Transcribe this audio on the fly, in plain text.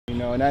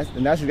know, and that's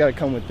just got to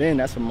come within.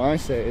 That's a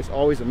mindset. It's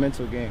always a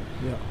mental game.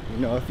 Yeah. You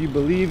know, if you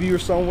believe you're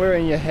somewhere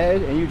in your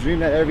head and you dream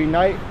that every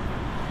night,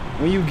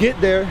 when you get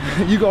there,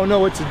 you're going to know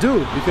what to do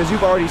because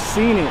you've already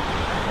seen it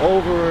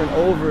over and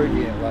over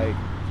again. Like,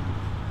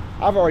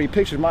 I've already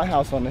pictured my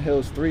house on the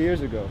hills 3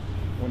 years ago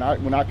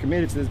when I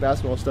committed to this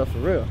basketball stuff for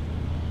real.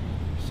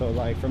 So,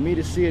 like, for me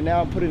to see it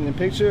now and put it in a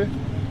picture,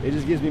 it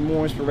just gives me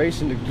more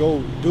inspiration to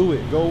go do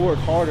it, go work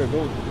harder,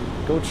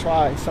 go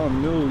try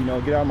something new, you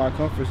know, get out of my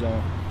comfort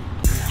zone.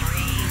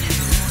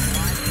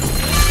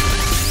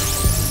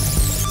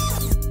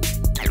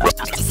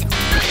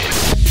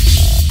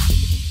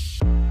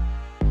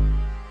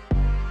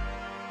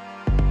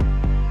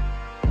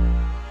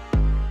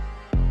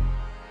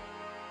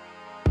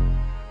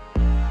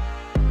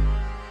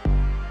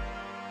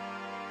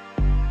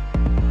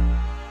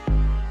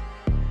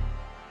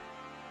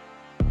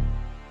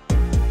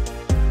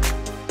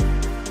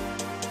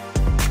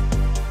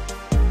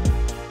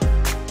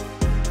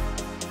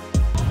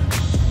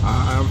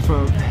 I'm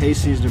from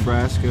Hastings,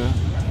 Nebraska,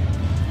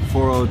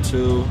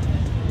 402,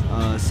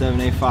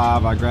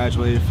 785. I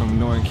graduated from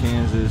Norton,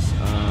 Kansas.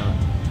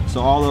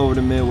 So all over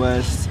the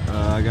Midwest,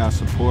 I got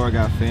support, I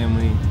got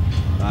family.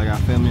 I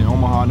got family in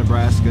Omaha,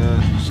 Nebraska.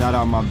 Shout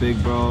out my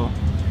big bro,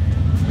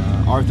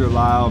 Arthur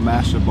Lyle,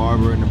 master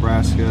barber in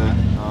Nebraska.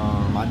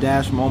 My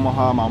dad's from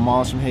Omaha, my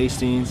mom's from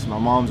Hastings. My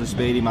mom's a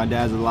Spady, my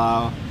dad's a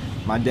Lyle.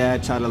 My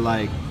dad tried to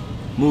like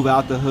move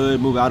out the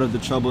hood, move out of the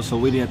trouble so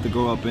we didn't have to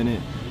grow up in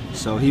it.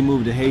 So he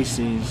moved to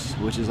Hastings,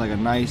 which is like a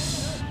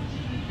nice,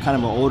 kind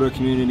of an older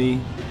community.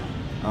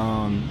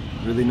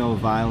 Really no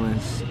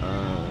violence,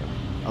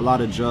 a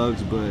lot of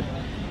drugs, but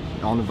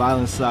on the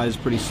violence side it's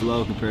pretty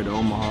slow compared to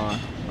Omaha.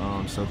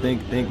 So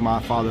thank my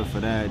father for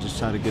that, just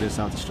try to get us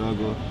out the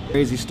struggle.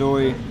 Crazy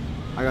story,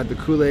 I got the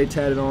Kool-Aid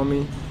tatted on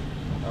me.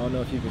 I don't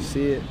know if you can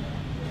see it.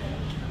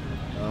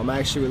 I'm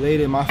actually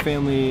related, my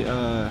family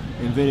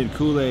invented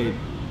Kool-Aid.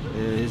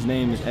 His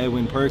name is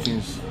Edwin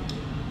Perkins.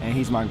 And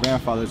he's my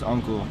grandfather's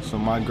uncle, so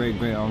my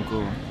great-great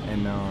uncle.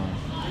 And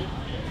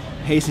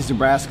Hastings,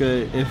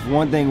 Nebraska, if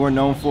one thing we're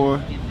known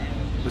for,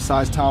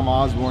 besides Tom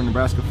Osborne,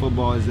 Nebraska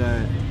football, is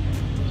that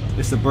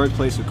it's the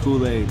birthplace of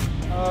Kool-Aid.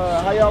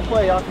 How y'all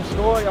play? Y'all can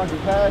score, y'all can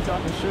pass,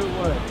 y'all can shoot,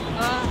 what?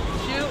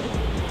 Shoot,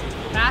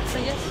 pass,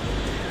 I guess.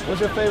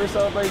 What's your favorite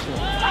celebration?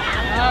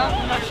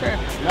 I'm not sure.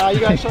 Nah,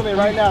 you gotta show me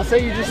right now.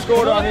 Say you just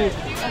scored on me.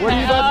 What are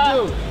you about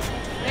to do?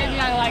 Maybe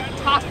I like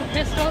cock the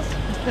pistols.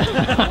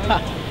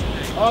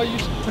 Oh, you.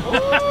 Ooh.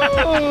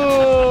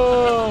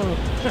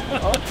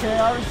 Okay,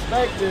 I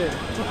respect it.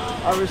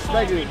 I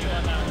respect it.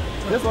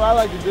 This is what I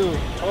like to do.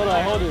 Hold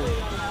on, hold it.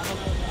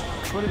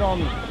 Put it on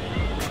me.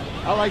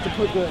 I like to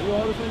put the. You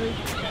hold it for me?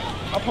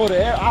 I pull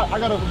the air. I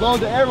gotta load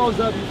the arrows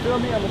up. You feel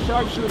me? I'm a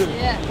sharpshooter.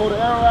 Yeah. Pull the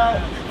arrow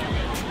out.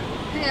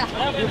 Yeah.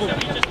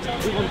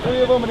 Give them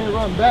 3 of them and then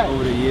run back.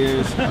 Over the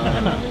years,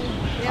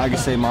 I can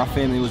say my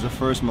family was the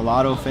first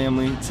mulatto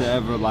family to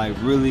ever like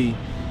really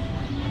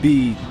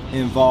be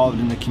involved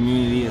in the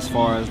community as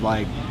far as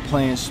like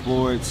playing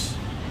sports,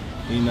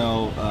 you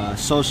know,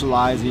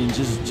 socializing,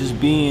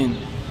 just being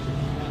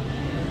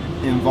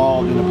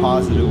involved in a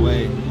positive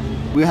way.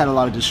 We had a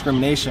lot of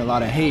discrimination, a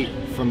lot of hate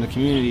from the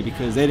community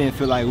because they didn't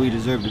feel like we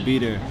deserved to be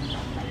there.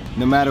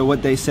 No matter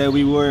what they said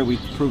we were, we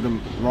proved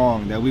them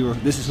wrong, that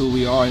this is who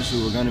we are, this is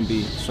who we're gonna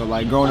be. So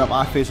like growing up,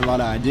 I faced a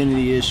lot of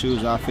identity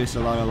issues, I faced a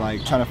lot of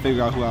like trying to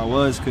figure out who I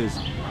was, because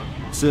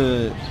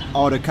to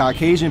all the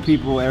Caucasian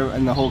people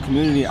in the whole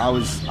community, I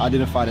was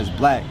identified as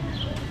black.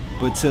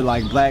 But to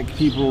like black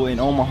people in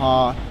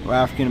Omaha or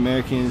African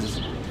Americans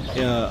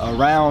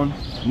around,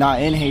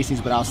 not in Hastings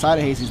but outside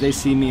of Hastings, they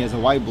see me as a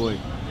white boy.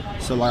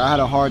 So like I had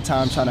a hard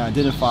time trying to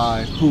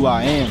identify who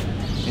I am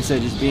instead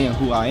of just being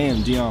who I am,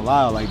 Deon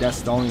Lyle. Like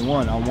that's the only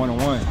one, I'm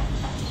one-on-one.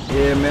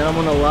 Yeah, man, I'm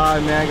gonna lie,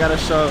 man. I gotta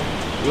show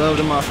love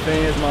to my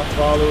fans, my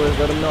followers,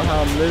 let them know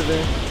how I'm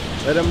living.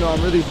 Let them know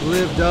I'm really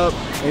blived up.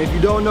 And if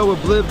you don't know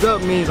what blived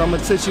up means, I'm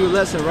gonna teach you a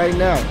lesson right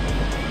now.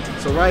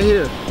 So right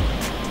here,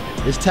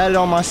 it's tatted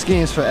on my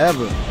skins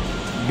forever.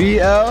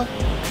 BL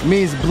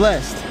means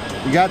blessed.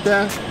 You got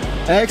that?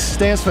 X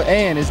stands for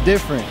and, it's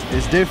different.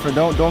 It's different,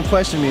 don't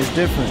question me, it's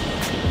different.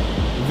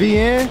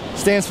 VN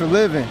stands for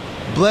living.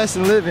 Blessed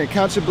and living.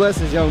 Count your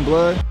blessings, young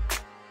blood.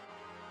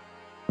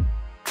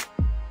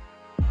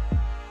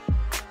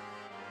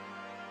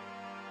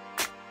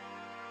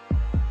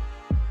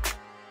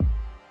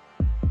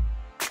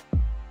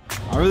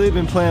 I've really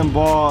been playing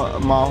ball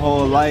my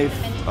whole life.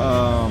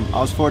 I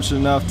was fortunate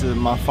enough to,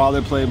 my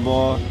father played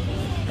ball,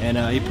 and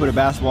he put a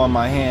basketball in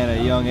my hand at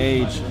a young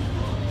age.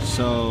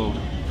 So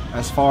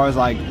as far as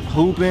like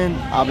hooping,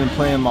 I've been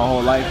playing my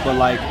whole life, but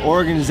like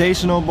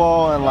organizational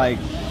ball and like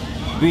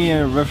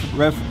being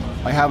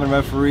like having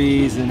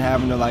referees and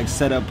having to like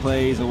set up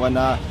plays and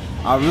whatnot,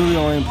 I really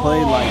only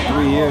played like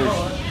 3 years.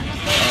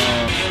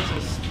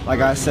 Like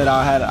I said,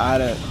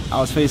 I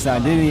was facing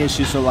identity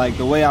issues, so like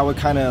the way I would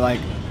kind of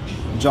like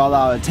draw a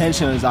lot of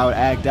attention is I would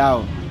act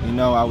out. You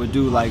know, I would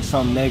do like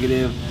something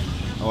negative,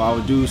 or I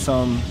would do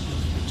some,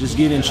 just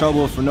get in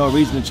trouble for no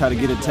reason to try to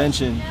get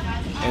attention.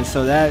 And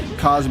so that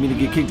caused me to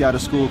get kicked out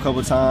of school a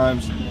couple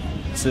times,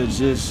 to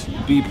just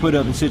be put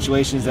up in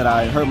situations that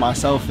I hurt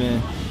myself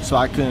in, so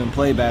I couldn't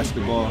play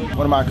basketball.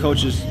 One of my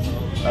coaches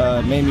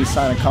made me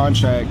sign a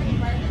contract,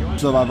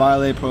 so if I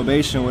violate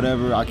probation or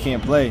whatever, I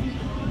can't play.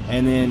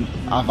 And then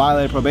I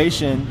violated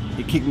probation,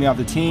 he kicked me off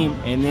the team,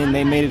 and then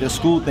they made it a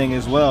school thing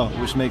as well,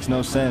 which makes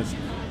no sense.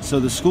 So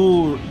the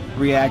school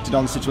reacted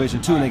on the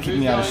situation too, and they kicked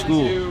me out of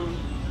school.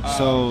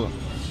 So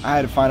I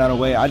had to find out a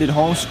way. I did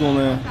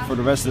homeschooling for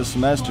the rest of the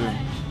semester.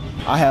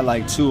 I had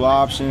like 2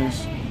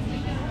 options,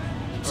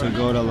 to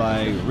go to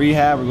like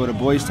rehab or go to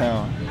Boys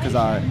Town, because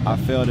I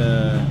failed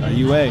a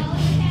UA.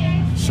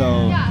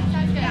 So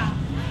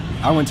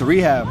I went to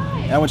rehab.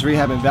 I went to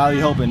rehab in Valley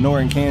Hope in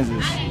Norton,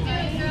 Kansas.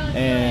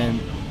 And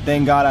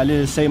thank God I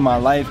did it, save my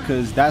life,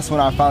 because that's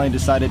when I finally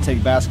decided to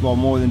take basketball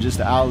more than just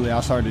an outlet.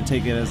 I started to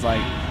take it as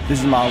like, this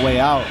is my way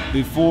out.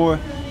 Before,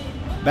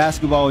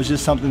 basketball was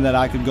just something that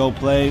I could go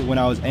play when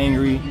I was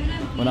angry,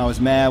 when I was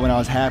mad, when I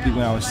was happy,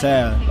 when I was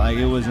sad. Like,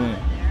 it wasn't,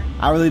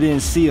 I really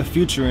didn't see a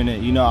future in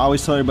it. You know, I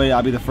always told everybody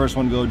I'd be the first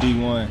one to go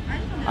D1.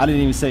 I didn't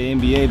even say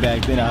NBA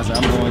back then. I was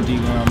like, I'm going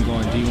D1, I'm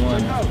going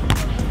D1.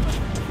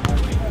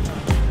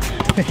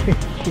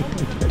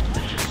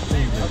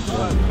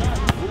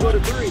 We'll go to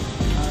 3.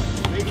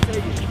 Make it,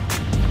 take it.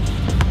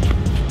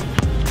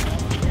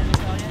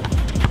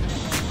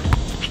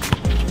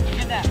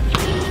 Get that.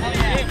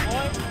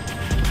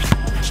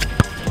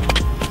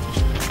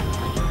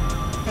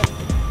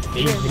 Oh,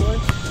 yeah, boy.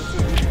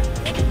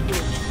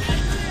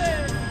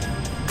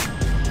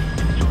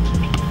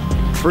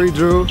 Free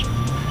Drew,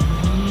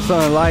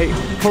 sunlight,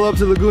 pull up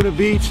to Laguna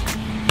Beach,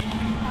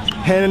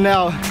 handing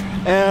out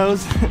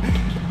L's.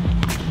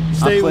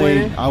 Stay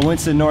winning. I went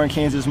to Norton,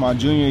 Kansas my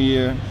junior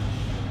year.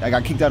 I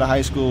got kicked out of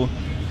high school,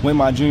 went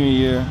my junior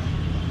year.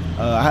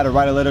 I had to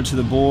write a letter to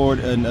the board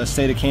in the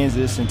state of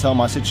Kansas and tell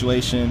my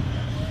situation.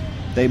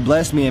 They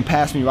blessed me and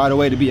passed me right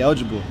away to be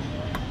eligible.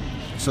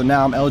 So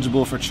now I'm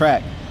eligible for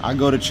track. I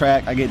go to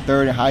track, I get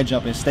 3rd in high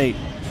jump in state.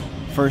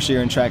 First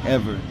year in track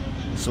ever.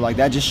 So like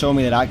that just showed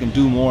me that I can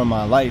do more in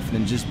my life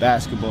than just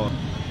basketball.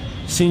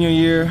 Senior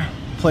year,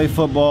 play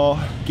football,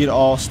 get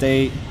all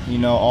state, you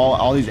know,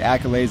 all these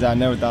accolades I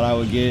never thought I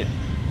would get.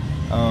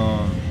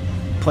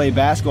 Play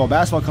basketball.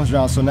 Basketball comes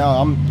around, so now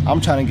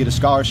I'm trying to get a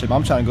scholarship.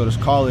 I'm trying to go to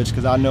college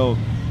because I know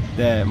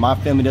that my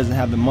family doesn't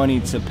have the money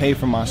to pay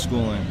for my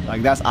schooling.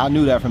 Like I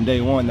knew that from day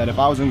one, that if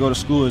I was gonna go to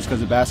school, it's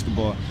because of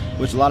basketball,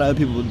 which a lot of other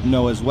people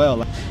know as well.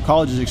 Like,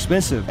 college is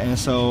expensive, and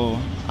so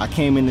I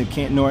came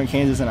into Norton,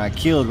 Kansas, and I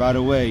killed right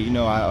away. You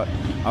know, I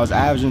was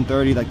averaging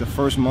 30 like the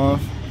first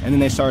month, and then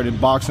they started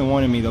boxing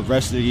one in me the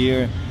rest of the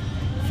year.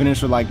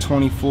 Finished with like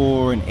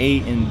 24 and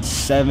 8 and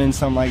 7,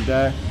 something like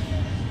that.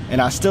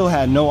 And I still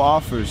had no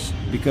offers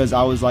because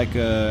I was like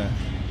a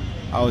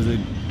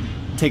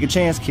take a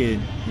chance kid,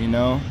 you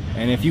know?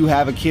 And if you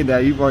have a kid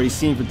that you've already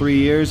seen for 3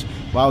 years,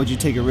 why would you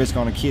take a risk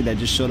on a kid that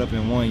just showed up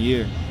in 1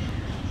 year?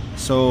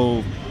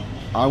 So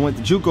I went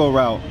the JUCO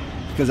route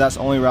because that's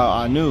the only route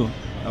I knew.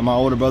 My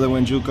older brother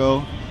went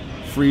JUCO,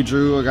 Free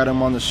Drew, I got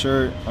him on the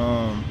shirt.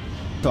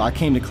 So I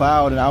came to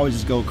Cloud and I would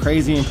just go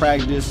crazy in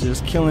practice,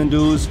 just killing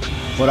dudes.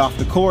 But off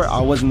the court, I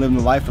wasn't living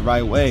the life the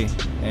right way.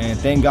 And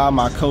thank God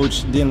my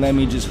coach didn't let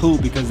me just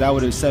hoop, because that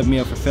would have set me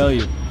up for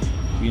failure.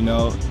 You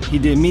know, he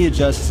did me a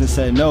justice and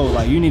said, no,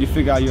 like, you need to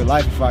figure out your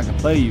life before I can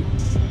play you.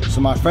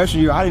 So my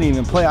freshman year, I didn't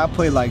even play. I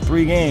played like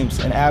 3 games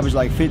and averaged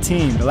like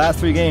 15. The last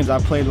 3 games I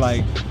played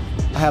I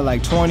had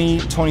like 20,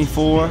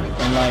 24,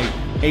 and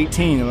like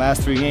 18 in the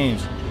last 3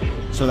 games.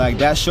 So like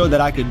that showed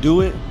that I could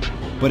do it,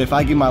 but if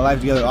I get my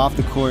life together off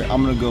the court,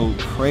 I'm gonna go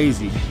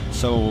crazy.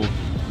 So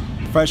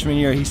freshman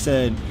year, he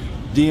said,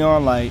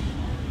 Deon, like,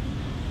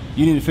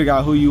 you need to figure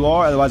out who you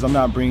are, otherwise I'm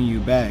not bringing you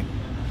back.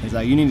 He's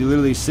like, you need to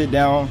literally sit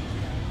down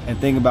and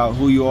think about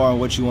who you are and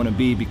what you want to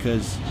be,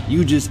 because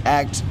you just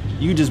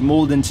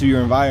mold into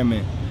your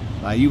environment.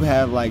 Like, you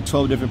have like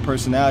 12 different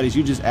personalities.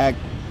 You just act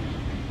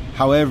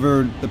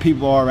however the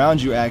people are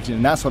around you acting.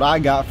 And that's what I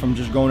got from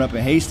just growing up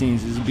in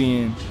Hastings, is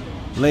being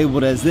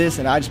labeled as this,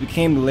 and I just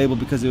became the label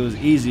because it was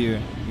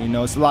easier. You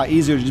know, it's a lot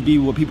easier to just be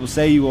what people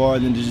say you are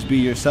than to just be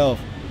yourself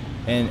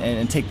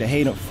and take the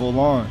hate up full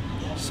on.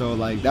 So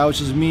like, that was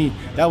just me.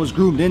 That was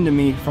groomed into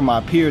me from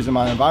my peers in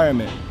my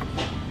environment.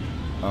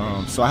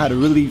 So I had to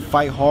really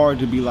fight hard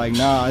to be like,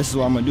 nah, this is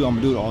what I'm gonna do. I'm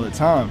gonna do it all the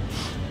time.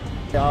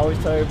 I always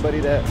tell everybody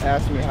that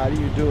asks me, how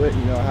do you do it?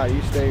 You know, how do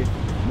you stay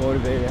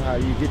motivated? How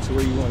do you get to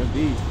where you want to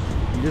be?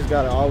 You just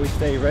gotta always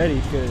stay ready,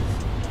 because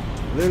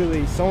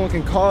literally someone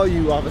can call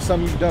you off of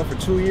something you've done for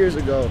 2 years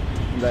ago.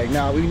 You're like,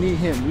 nah, we need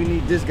him. We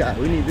need this guy.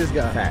 We need this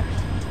guy. Fact.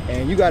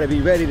 And you gotta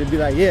be ready to be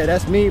like, yeah,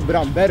 that's me, but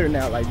I'm better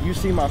now. Like, you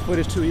see my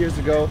footage 2 years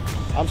ago.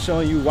 I'm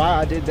showing you why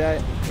I did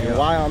that, and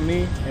why I'm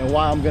me, and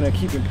why I'm gonna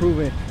keep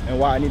improving, and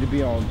why I need to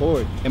be on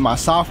board. In my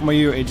sophomore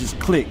year, it just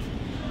clicked.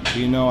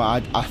 You know,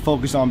 I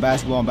focused on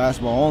basketball and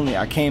basketball only.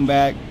 I came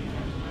back,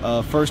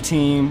 first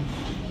team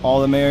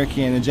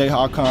All-American in the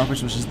Jayhawk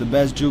Conference, which is the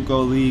best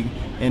JUCO league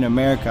in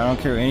America. I don't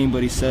care what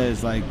anybody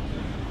says. Like,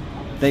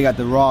 they got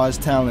the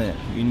rawest talent,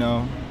 you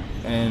know.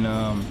 And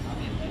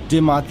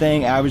did my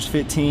thing, averaged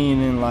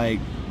 15 in like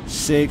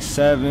 6,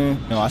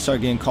 7. I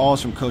started getting calls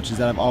from coaches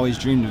that I've always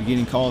dreamed of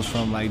getting calls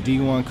from, like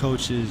D1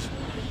 coaches.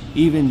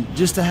 Even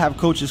just to have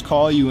coaches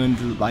call you and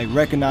to like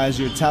recognize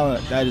your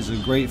talent, that is a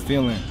great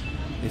feeling.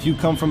 If you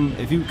come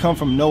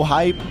from no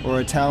hype or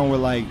a town where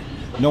like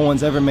no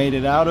one's ever made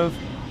it out of,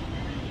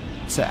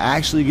 to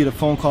actually get a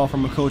phone call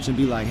from a coach and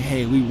be like,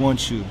 hey, we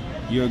want you.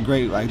 You're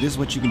great. Like, this is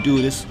what you can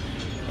do. This,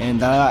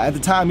 and at the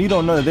time you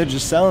don't know that they're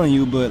just selling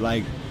you, but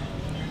like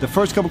the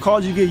first couple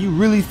calls you get, you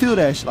really feel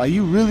that. Like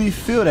you really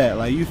feel that.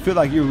 Like you feel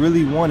like you're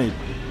really wanted,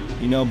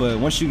 you know. But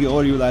once you get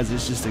older, you realize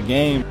it's just a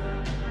game.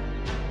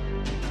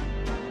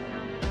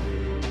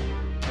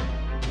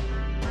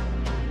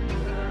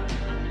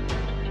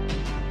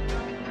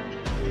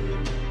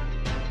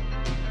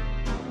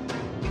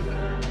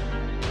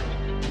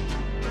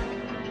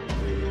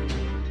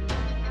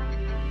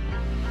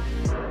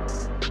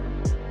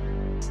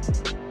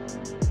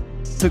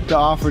 Took the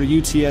offer to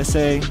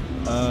UTSA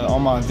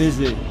on my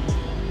visit.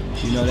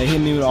 You know, they hit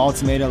me with an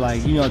ultimatum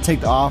like, you know,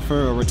 take the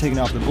offer or we're taking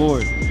off the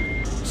board.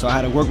 So I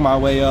had to work my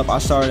way up. I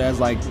started as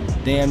like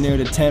damn near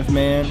the 10th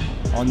man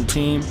on the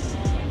team.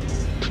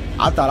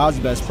 I thought I was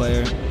the best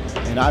player,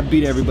 and I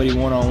beat everybody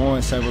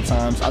one-on-one several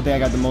times. I think I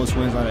got the most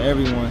wins out of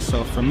everyone.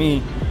 So for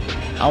me,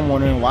 I'm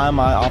wondering, why am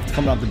I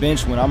coming off the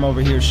bench when I'm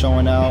over here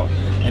showing out?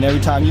 And every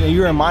time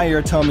you're in my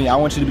ear telling me, I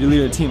want you to be the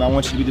leader of the team, I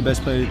want you to be the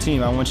best player of the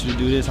team, I want you to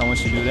do this, I want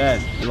you to do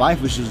that.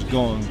 Life was just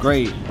going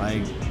great.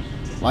 Like,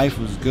 life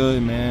was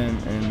good, man.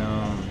 And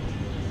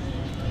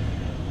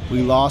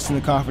we lost in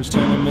the conference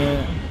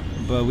tournament,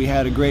 but we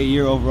had a great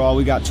year overall.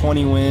 We got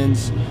 20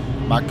 wins.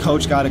 My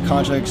coach got a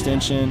contract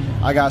extension.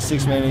 I got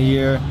 6th man of the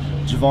year.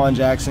 Javon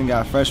Jackson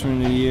got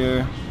freshman of the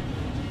year.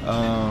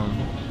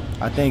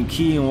 I think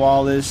Keaton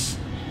Wallace,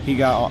 he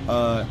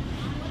got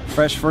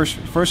first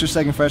or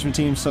second freshman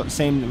team. So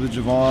same with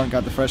Javon,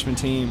 got the freshman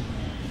team.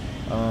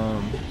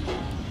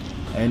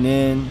 And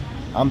then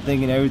I'm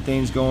thinking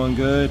everything's going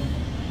good,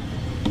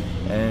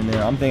 and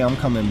I'm thinking I'm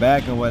coming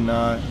back and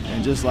whatnot.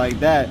 And just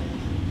like that,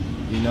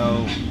 you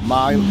know,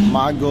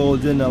 my goal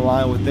didn't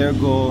align with their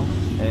goal,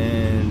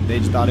 and they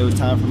just thought it was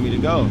time for me to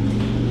go.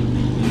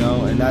 You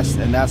know, and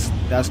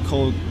that's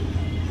cold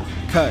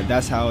cut.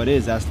 That's how it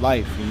is. That's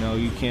life. You know,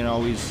 you can't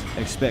always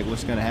expect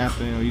what's gonna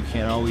happen, or you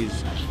can't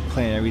always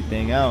plan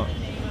everything out.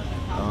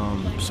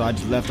 So I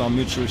just left on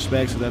mutual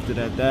respect, so left it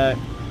at that,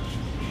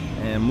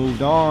 and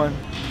moved on.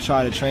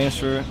 Tried to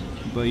transfer,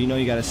 but you know,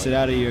 you got to sit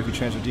out a year if you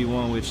transfer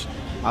D1, which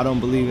I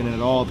don't believe in at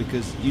all,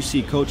 because you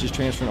see coaches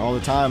transferring all the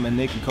time and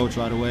they can coach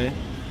right away.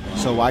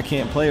 So why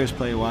can't players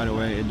play right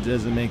away? It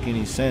doesn't make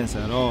any sense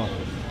at all.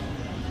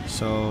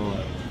 So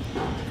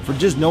for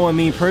just knowing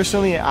me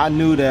personally, I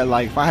knew that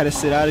like if I had to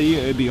sit out a year,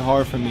 it'd be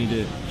hard for me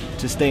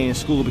to stay in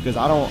school, because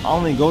I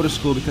only go to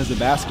school because of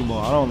basketball.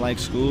 I don't like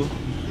school.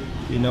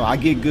 You know, I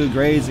get good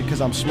grades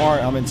because I'm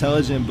smart, I'm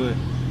intelligent, but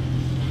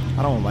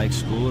I don't like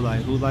school.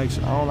 Like, I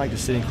don't like to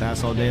sit in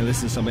class all day and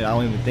listen to somebody I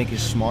don't even think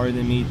is smarter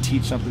than me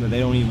teach something that they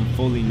don't even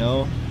fully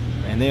know,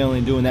 and they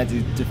only doing that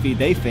to feed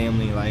their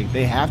family. Like,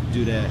 they have to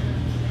do that.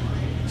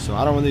 So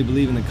I don't really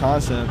believe in the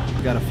concept.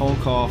 I got a phone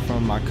call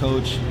from my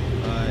coach,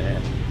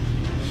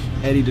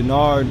 Eddie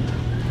Denard,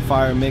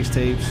 Fire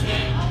Mixtapes,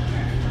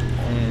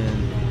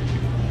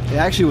 and it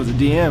actually was a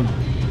DM.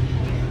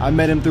 I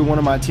met him through one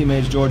of my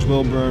teammates, George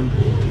Wilburn,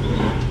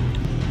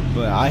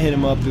 but I hit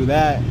him up through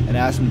that and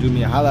asked him to do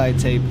me a highlight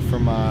tape for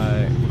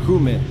my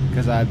recruitment,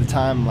 because at the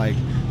time, like,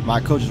 my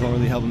coaches weren't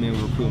really helping me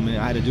with recruitment.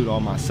 I had to do it all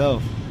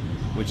myself,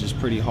 which is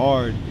pretty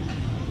hard,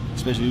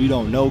 especially if you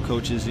don't know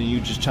coaches and you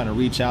just trying to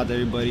reach out to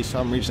everybody. So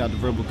I'm reaching out to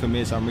verbal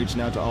commits, I'm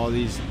reaching out to all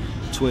these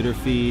Twitter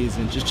feeds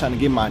and just trying to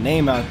get my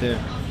name out there.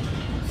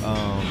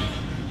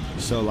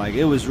 So like,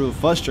 it was real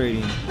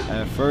frustrating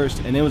at first,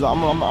 and it was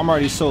I'm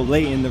already so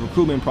late in the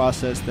recruitment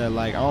process that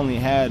like I only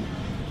had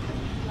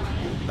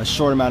a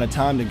short amount of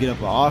time to get up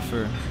an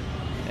offer,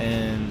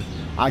 and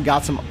I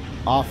got some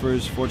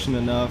offers, fortunate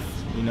enough.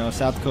 You know,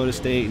 South Dakota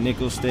State,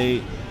 Nicholls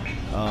State,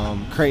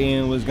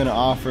 Creighton was gonna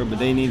offer, but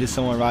they needed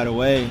someone right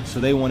away,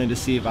 so they wanted to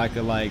see if I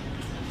could like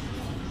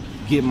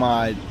get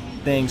my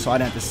thing so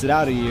I'd have to sit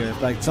out a year,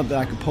 if like something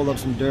I could pull up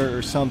some dirt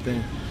or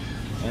something.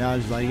 And I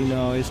was like, you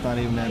know, it's not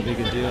even that big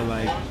a deal.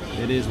 Like,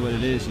 it is what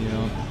it is, you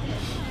know.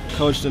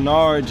 Coach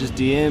Denard just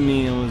DM'd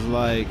me and was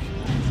like,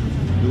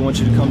 we want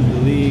you to come to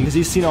the league. Because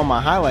he's seen all my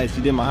highlights.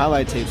 He did my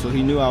highlight tape, so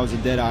he knew I was a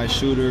dead-eye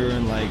shooter.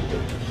 And, like,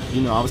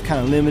 you know, I was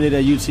kind of limited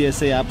at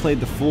UTSA. I played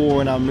the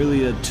 4, and I'm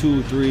really a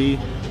 2-3.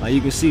 Like,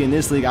 you can see in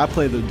this league, I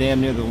played the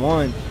damn near the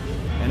 1.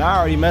 And I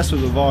already messed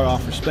with LeVar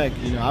off respect.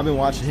 You know, I've been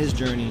watching his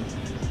journey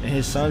and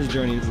his son's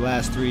journey the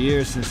last 3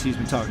 years since he's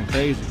been talking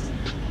crazy.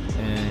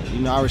 And, you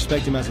know, I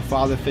respect him as a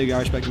father figure, I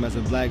respect him as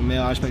a black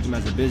male, I respect him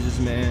as a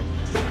businessman.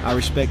 I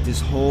respect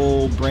this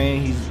whole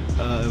brand he's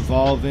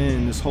evolving,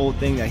 and this whole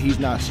thing that he's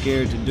not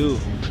scared to do.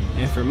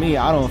 And for me,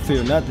 I don't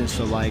fear nothing,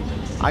 so like,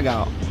 I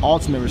got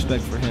ultimate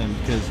respect for him,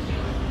 because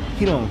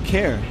he don't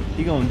care.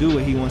 He gonna do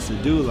what he wants to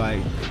do.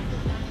 Like,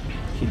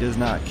 he does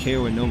not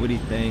care what nobody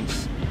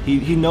thinks.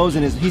 He knows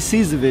he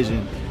sees the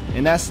vision.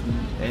 And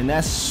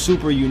that's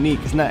super unique.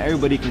 It's not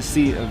everybody can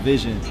see a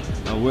vision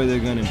of where they're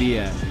gonna be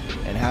at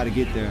and how to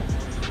get there.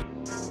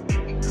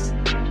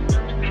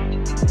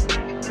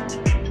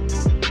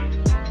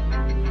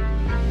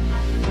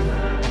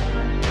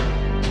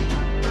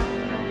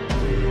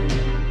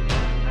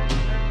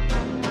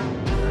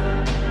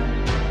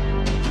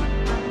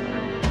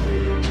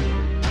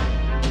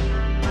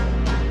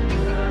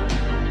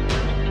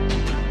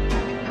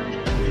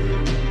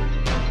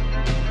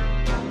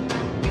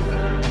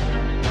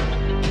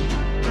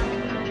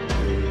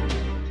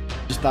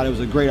 Thought it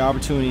was a great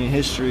opportunity in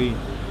history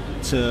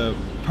to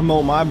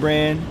promote my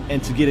brand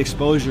and to get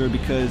exposure,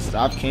 because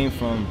I've came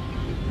from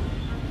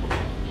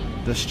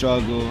the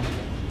struggle,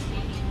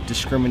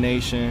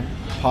 discrimination,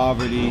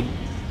 poverty,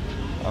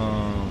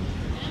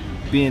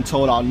 being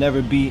told I'll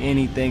never be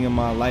anything in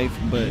my life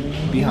but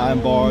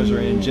behind bars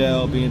or in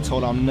jail, being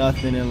told I'm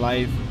nothing in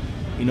life.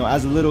 You know,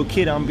 as a little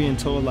kid, I'm being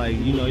told, like,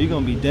 you know, you're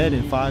gonna be dead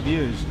in 5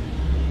 years.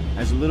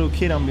 As a little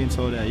kid, I'm being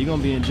told that you're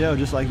gonna be in jail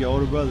just like your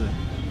older brother.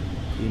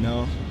 You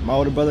know, my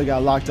older brother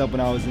got locked up when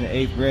I was in the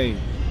 8th grade.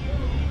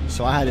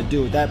 So I had to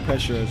deal with that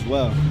pressure as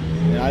well.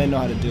 And I didn't know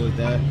how to deal with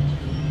that.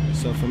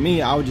 So for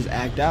me, I would just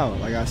act out.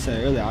 Like I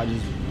said earlier, I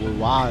just was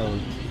wild.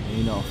 And,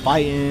 you know,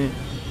 fighting,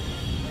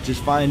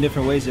 just finding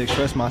different ways to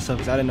express myself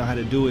because I didn't know how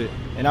to do it.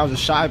 And I was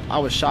shy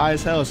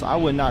as hell, so I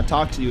would not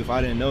talk to you if I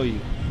didn't know you.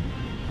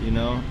 You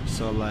know?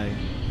 So like,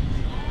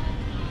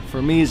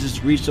 for me, it's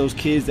just reach those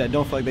kids that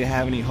don't feel like they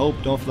have any hope,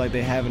 don't feel like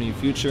they have any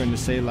future, and to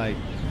say, like,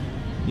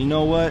 you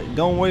know what,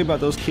 don't worry about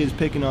those kids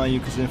picking on you,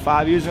 because in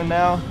 5 years from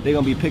now, they're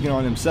going to be picking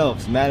on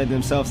themselves, mad at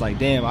themselves, like,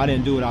 damn, I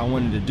didn't do what I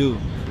wanted to do.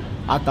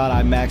 I thought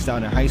I maxed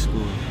out in high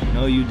school.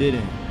 No, you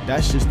didn't.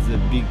 That's just the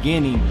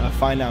beginning of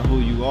finding out who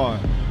you are.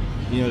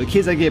 You know, the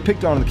kids that get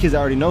picked on are the kids that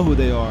already know who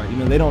they are. You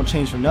know, they don't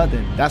change for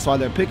nothing. That's why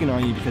they're picking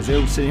on you, because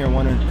they're sitting here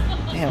wondering,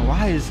 damn,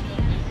 why is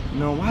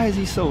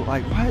he so,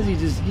 like, why is he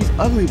just, he's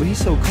ugly, but he's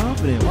so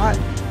confident. Why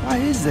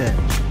is that?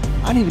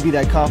 I need to be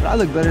that confident. I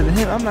look better than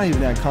him. I'm not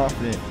even that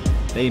confident.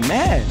 They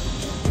mad.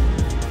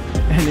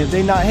 And if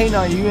they not hating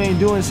on you, you ain't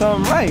doing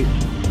something right.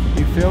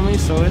 You feel me?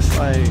 So it's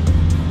like,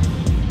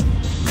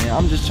 man,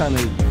 I'm just trying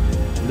to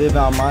live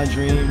out my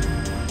dream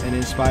and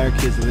inspire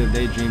kids to live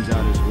their dreams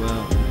out as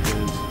well.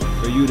 Because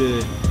for you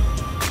to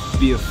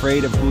be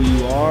afraid of who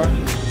you are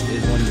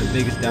is one of the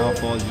biggest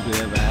downfalls you could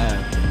ever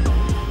have.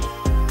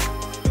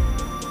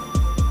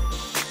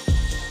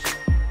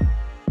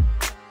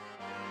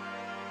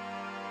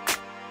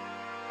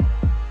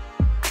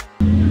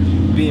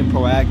 Being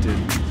proactive,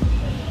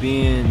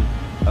 being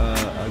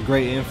a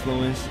great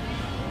influence,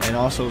 and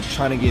also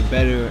trying to get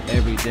better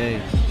every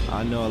day.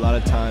 I know a lot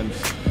of times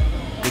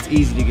it's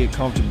easy to get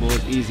comfortable,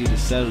 it's easy to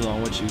settle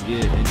on what you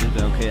get and just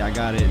be, okay, I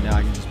got it, now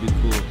I can just be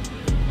cool.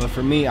 But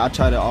for me, I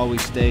try to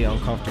always stay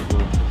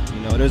uncomfortable. You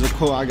know, there's a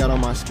quote I got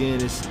on my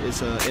skin, it's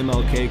a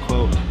MLK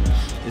quote.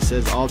 It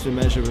says, the ultimate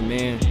measure of a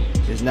man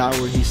is not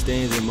where he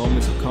stands in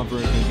moments of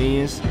comfort and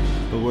convenience,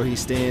 but where he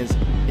stands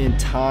in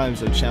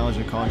times of challenge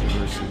and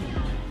controversy.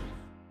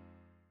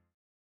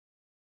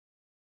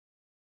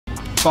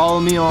 Follow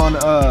me on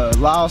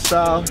Lyle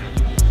Style,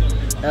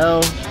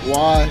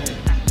 LYLESTYL,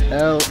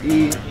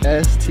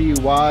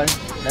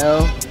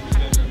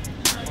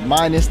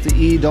 minus the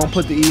E, don't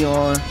put the E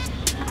on.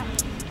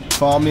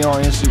 Follow me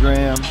on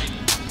Instagram,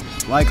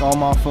 like all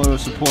my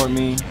photos, support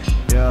me.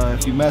 Yeah,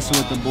 if you messing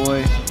with the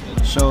boy,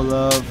 show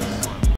love.